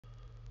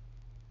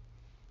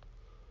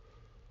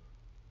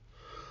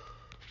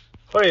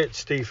Hi, it's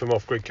Steve from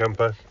Off Grid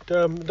Camper.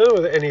 Don't know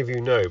whether any of you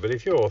know, but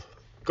if you've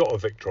got a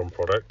Victron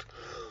product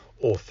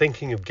or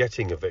thinking of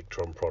getting a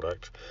Victron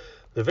product,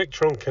 the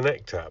Victron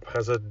Connect app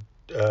has a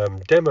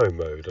demo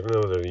mode. I don't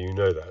know whether you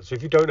know that. So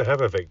if you don't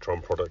have a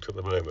Victron product at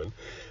the moment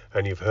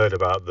and you've heard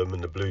about them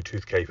and the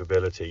Bluetooth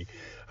capability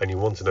and you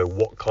want to know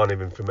what kind of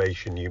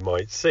information you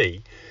might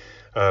see,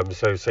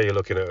 so say you're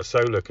looking at a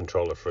solar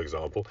controller, for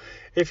example,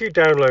 if you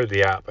download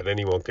the app, and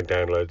anyone can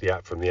download the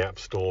app from the App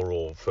Store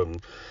or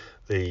from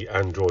the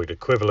Android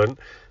equivalent,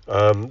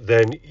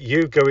 then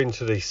you go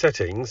into the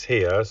settings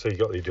here. So you've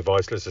got the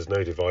device list, there's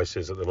no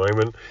devices at the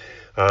moment,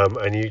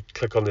 and you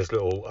click on this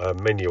little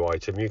menu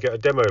item, you get a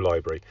demo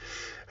library.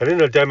 And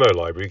in a demo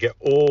library, you get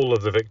all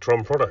of the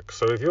Victron products.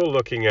 So if you're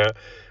looking at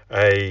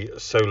a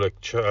solar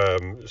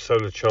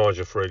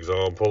charger, for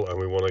example, and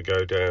we want to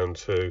go down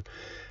to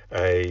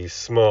a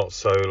smart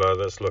solar,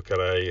 let's look at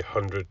a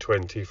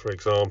 120, for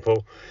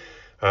example,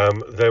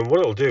 then what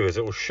it'll do is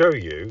it will show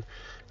you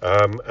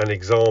an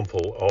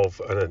example of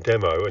a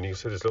demo, and you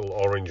see this little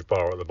orange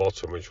bar at the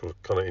bottom which will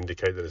kind of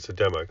indicate that it's a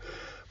demo,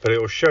 but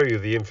it will show you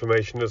the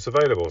information that's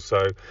available.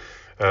 So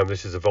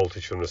this is the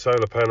voltage from the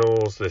solar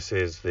panels, this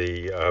is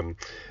the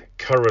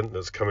current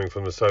that's coming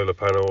from the solar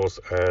panels,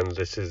 and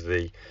this is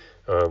the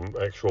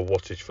actual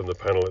wattage from the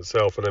panel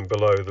itself, and then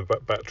below the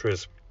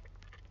batteries,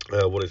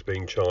 what it's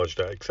being charged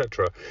at,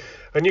 etc.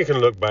 And you can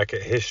look back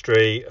at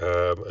history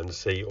and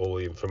see all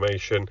the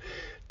information,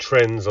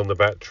 trends on the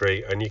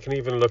battery, and you can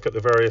even look at the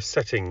various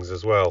settings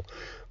as well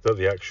that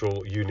the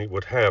actual unit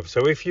would have.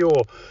 So if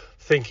you're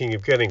thinking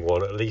of getting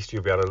one, at least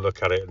you'll be able to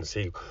look at it and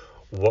see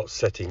what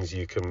settings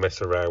you can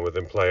mess around with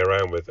and play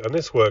around with. And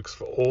this works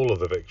for all of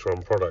the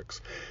Victron products.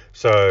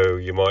 So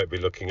you might be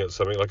looking at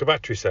something like a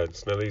battery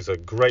sense. Now these are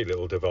great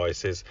little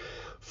devices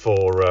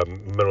for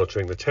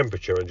monitoring the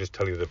temperature and just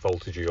tell you the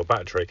voltage of your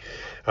battery,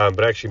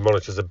 but actually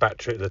monitors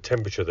the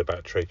temperature of the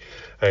battery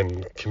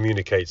and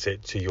communicates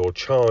it to your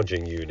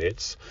charging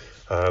units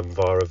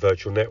via a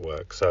virtual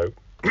network. So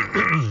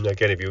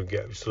again, if you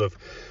get sort of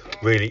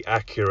really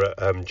accurate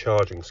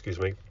charging, excuse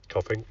me,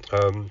 coughing.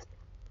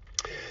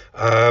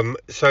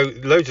 So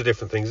loads of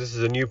different things. This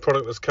is a new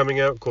product that's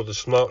coming out called the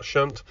Smart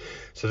Shunt.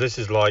 So this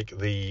is like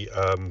the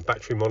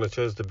battery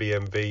monitors, the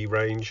BMV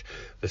range,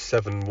 the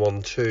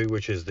 712,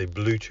 which is the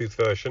Bluetooth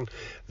version.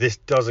 This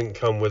doesn't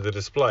come with a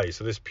display,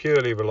 so this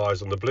purely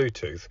relies on the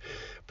Bluetooth.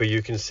 But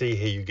you can see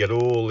here you get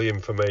all the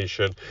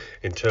information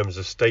in terms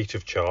of state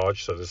of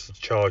charge. So this is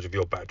the charge of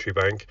your battery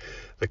bank,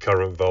 the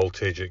current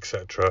voltage,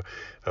 etc.,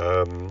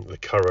 the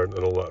current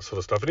and all that sort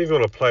of stuff. And if you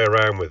want to play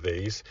around with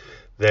these,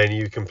 then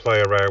you can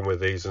play around with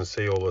these and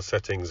see all the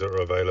settings that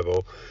are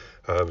available.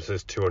 So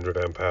there's 200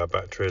 amp hour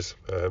batteries,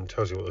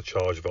 tells you what the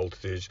charge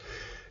voltage is,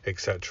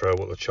 etc.,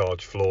 what the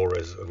charge floor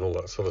is, and all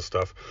that sort of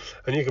stuff.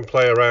 And you can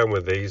play around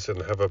with these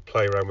and have a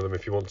play around with them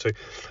if you want to.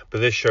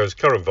 But this shows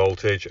current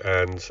voltage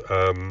and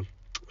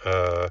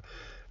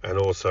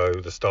also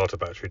the starter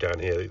battery down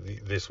here.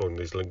 This one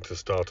is linked to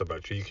starter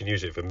battery. You can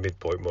use it for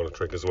midpoint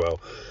monitoring as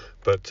well,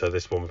 but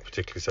this one was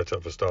particularly set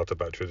up for starter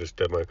battery, this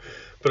demo.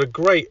 But a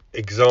great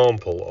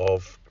example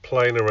of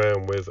playing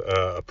around with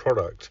a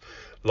product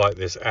like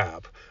this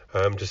app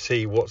to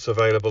see what's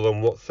available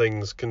and what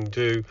things can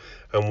do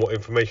and what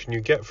information you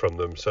get from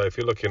them. So if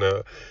you're looking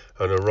at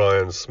an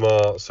Orion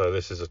Smart, so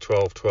this is a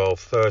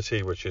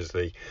 12-12-30, which is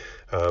the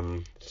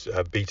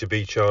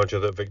B2B charger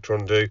that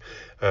Victron do,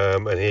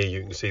 and here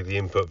you can see the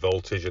input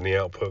voltage and the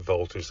output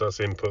voltage. So that's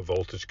input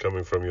voltage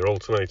coming from your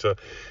alternator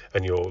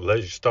and your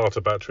leisure starter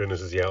battery, and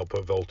this is the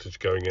output voltage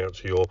going out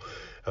to your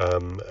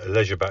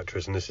leisure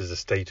batteries, and this is the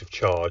state of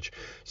charge,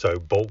 so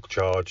bulk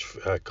charge,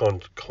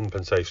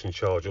 compensation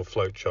charge, or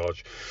float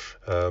charge.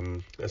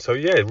 So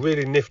yeah,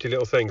 really nifty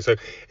little thing. So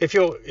if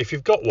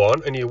you've got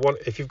one and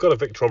if you've got a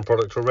Victron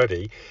product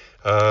already,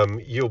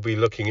 you'll be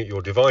looking at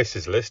your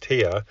devices list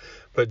here,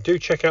 but do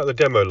check out the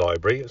demo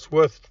library. It's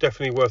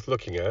definitely worth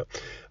looking at.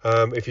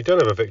 If you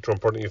don't have a Victron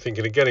product and you're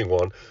thinking of getting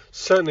one,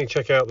 certainly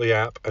check out the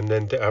app and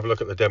then have a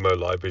look at the demo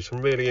library.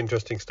 Some really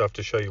interesting stuff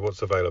to show you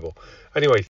what's available. Anyway,